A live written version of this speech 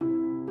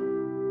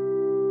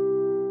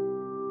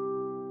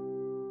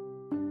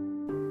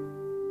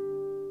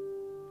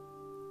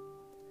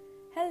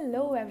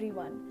Hello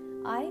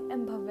everyone, I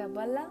am Bhavya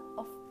Balla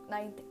of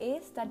 9th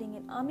A studying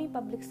in Army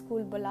Public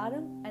School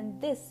Bolaram, and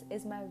this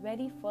is my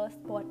very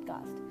first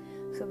podcast.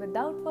 So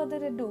without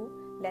further ado,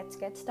 let's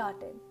get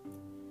started.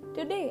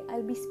 Today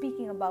I'll be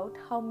speaking about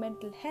how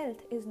mental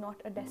health is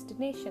not a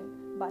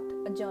destination but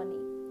a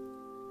journey.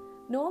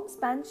 Noam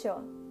Spancer,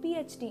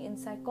 PhD in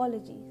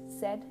psychology,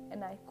 said,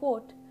 and I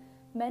quote,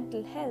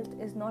 "Mental health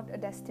is not a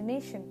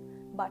destination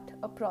but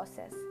a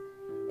process.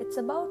 It's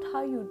about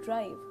how you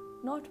drive,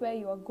 not where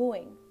you are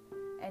going."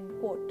 End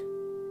quote.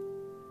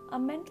 Our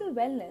mental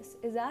wellness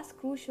is as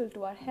crucial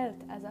to our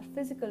health as our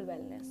physical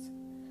wellness.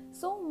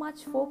 So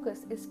much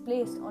focus is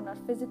placed on our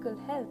physical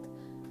health,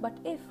 but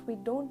if we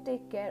don't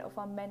take care of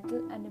our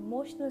mental and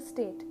emotional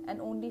state and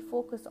only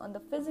focus on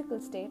the physical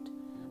state,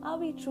 are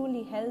we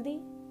truly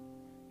healthy?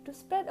 To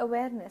spread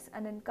awareness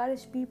and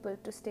encourage people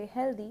to stay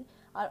healthy,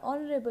 our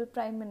Honorable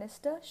Prime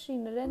Minister Shri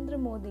Narendra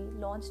Modi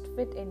launched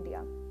Fit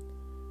India.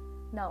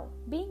 Now,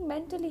 being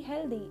mentally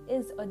healthy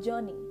is a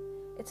journey.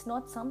 It's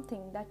not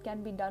something that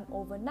can be done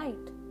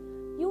overnight.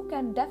 You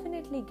can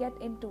definitely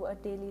get into a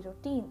daily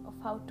routine of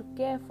how to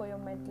care for your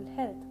mental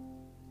health.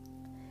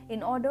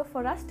 In order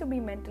for us to be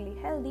mentally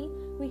healthy,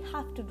 we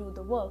have to do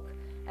the work,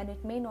 and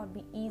it may not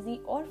be easy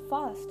or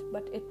fast,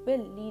 but it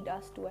will lead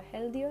us to a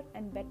healthier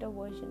and better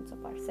versions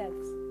of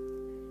ourselves.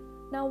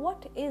 Now,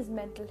 what is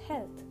mental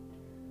health?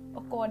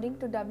 According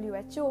to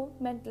WHO,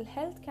 mental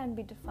health can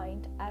be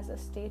defined as a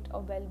state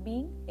of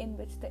well-being in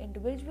which the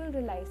individual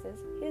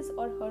realizes his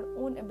or her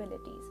own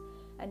abilities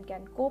and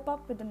can cope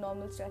up with the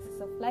normal stresses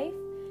of life,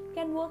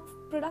 can work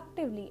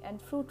productively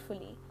and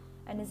fruitfully,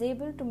 and is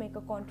able to make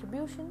a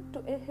contribution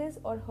to his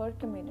or her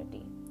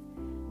community.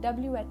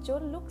 WHO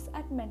looks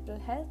at mental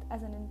health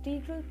as an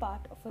integral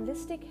part of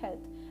holistic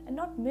health and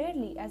not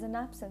merely as an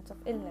absence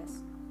of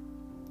illness.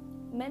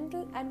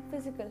 Mental and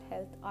physical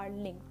health are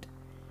linked.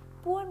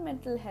 Poor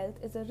mental health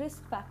is a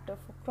risk factor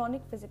for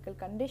chronic physical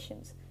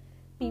conditions.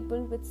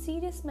 People with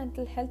serious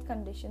mental health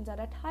conditions are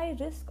at high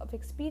risk of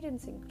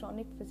experiencing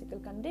chronic physical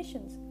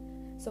conditions.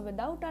 So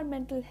without our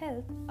mental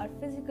health, our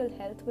physical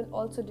health will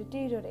also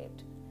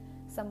deteriorate.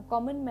 Some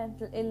common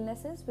mental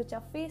illnesses which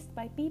are faced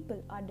by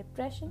people are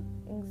depression,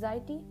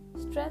 anxiety,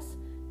 stress,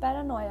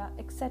 paranoia,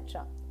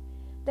 etc.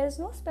 There is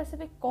no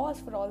specific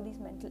cause for all these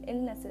mental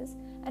illnesses,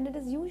 and it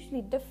is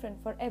usually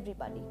different for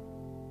everybody.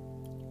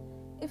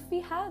 If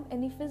we have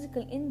any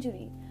physical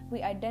injury,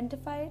 we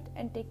identify it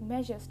and take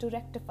measures to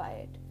rectify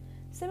it.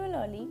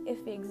 Similarly,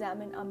 if we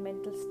examine our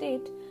mental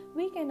state,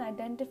 we can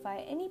identify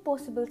any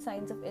possible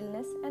signs of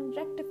illness and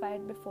rectify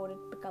it before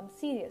it becomes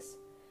serious.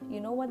 You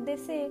know what they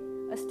say,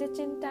 a stitch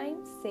in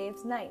time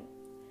saves 9.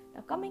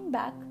 Now coming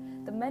back,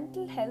 the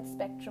mental health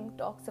spectrum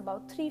talks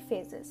about 3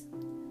 phases.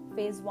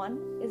 Phase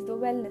 1 is the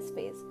wellness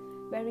phase,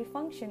 where we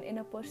function in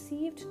a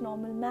perceived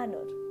normal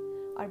manner.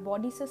 Our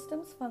body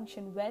systems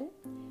function well,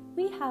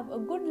 we have a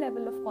good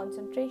level of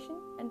concentration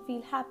and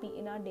feel happy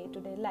in our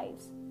day-to-day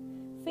lives.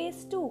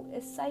 Phase 2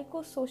 is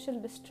psychosocial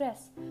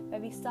distress,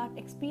 where we start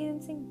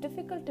experiencing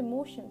difficult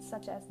emotions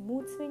such as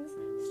mood swings,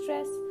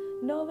 stress,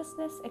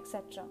 nervousness,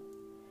 etc.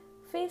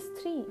 Phase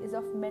 3 is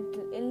of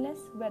mental illness,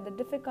 where the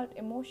difficult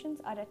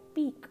emotions are at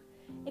peak.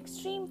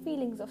 Extreme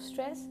feelings of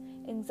stress,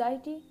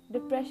 anxiety,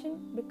 depression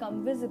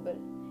become visible.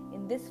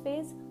 In this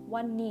phase,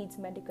 one needs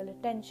medical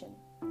attention.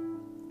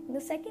 The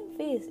second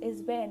phase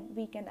is when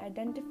we can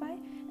identify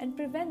and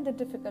prevent the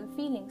difficult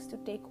feelings to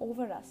take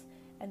over us,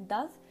 and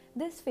thus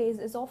this phase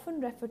is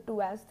often referred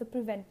to as the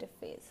preventive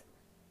phase.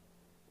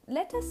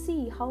 Let us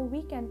see how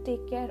we can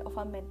take care of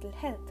our mental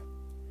health.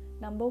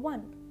 Number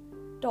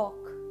 1,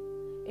 talk.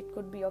 It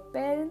could be your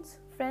parents,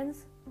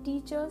 friends,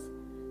 teachers.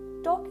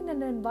 Talk in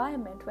an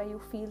environment where you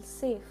feel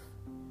safe.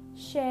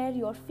 Share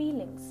your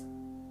feelings.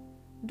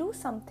 Do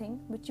something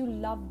which you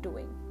love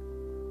doing.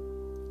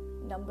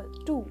 Number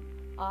 2,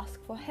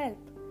 ask for help.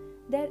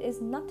 There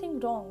is nothing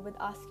wrong with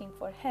asking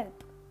for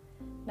help.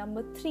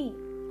 Number 3,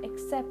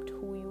 accept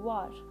who you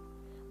are.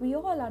 We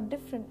all are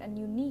different and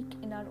unique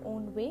in our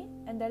own way,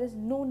 and there is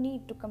no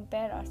need to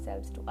compare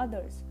ourselves to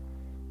others.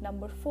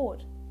 Number 4,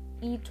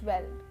 eat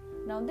well.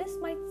 Now this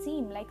might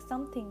seem like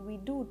something we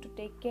do to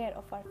take care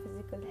of our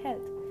physical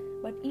health,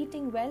 but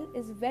eating well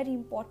is very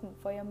important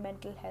for your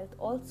mental health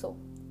also.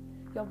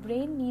 Your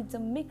brain needs a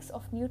mix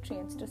of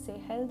nutrients to stay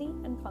healthy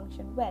and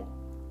function well.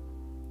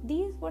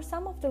 These were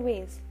some of the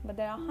ways, but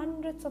there are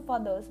hundreds of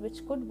others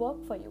which could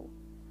work for you.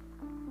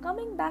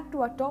 Coming back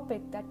to our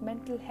topic that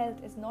mental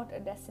health is not a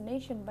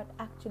destination but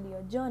actually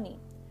a journey,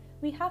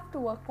 we have to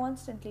work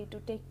constantly to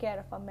take care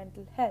of our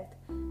mental health,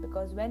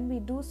 because when we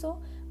do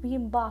so, we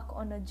embark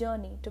on a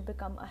journey to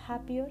become a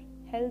happier,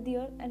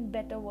 healthier and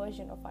better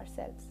version of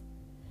ourselves.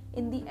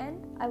 In the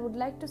end, I would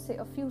like to say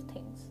a few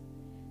things.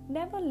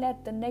 Never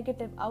let the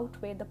negative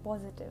outweigh the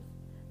positive.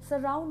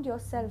 Surround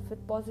yourself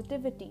with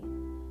positivity.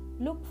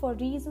 Look for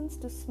reasons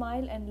to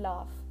smile and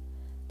laugh.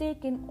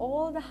 Take in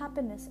all the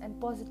happiness and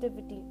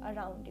positivity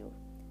around you.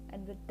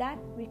 And with that,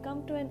 we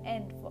come to an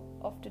end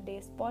of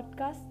today's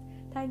podcast.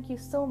 Thank you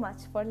so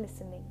much for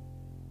listening.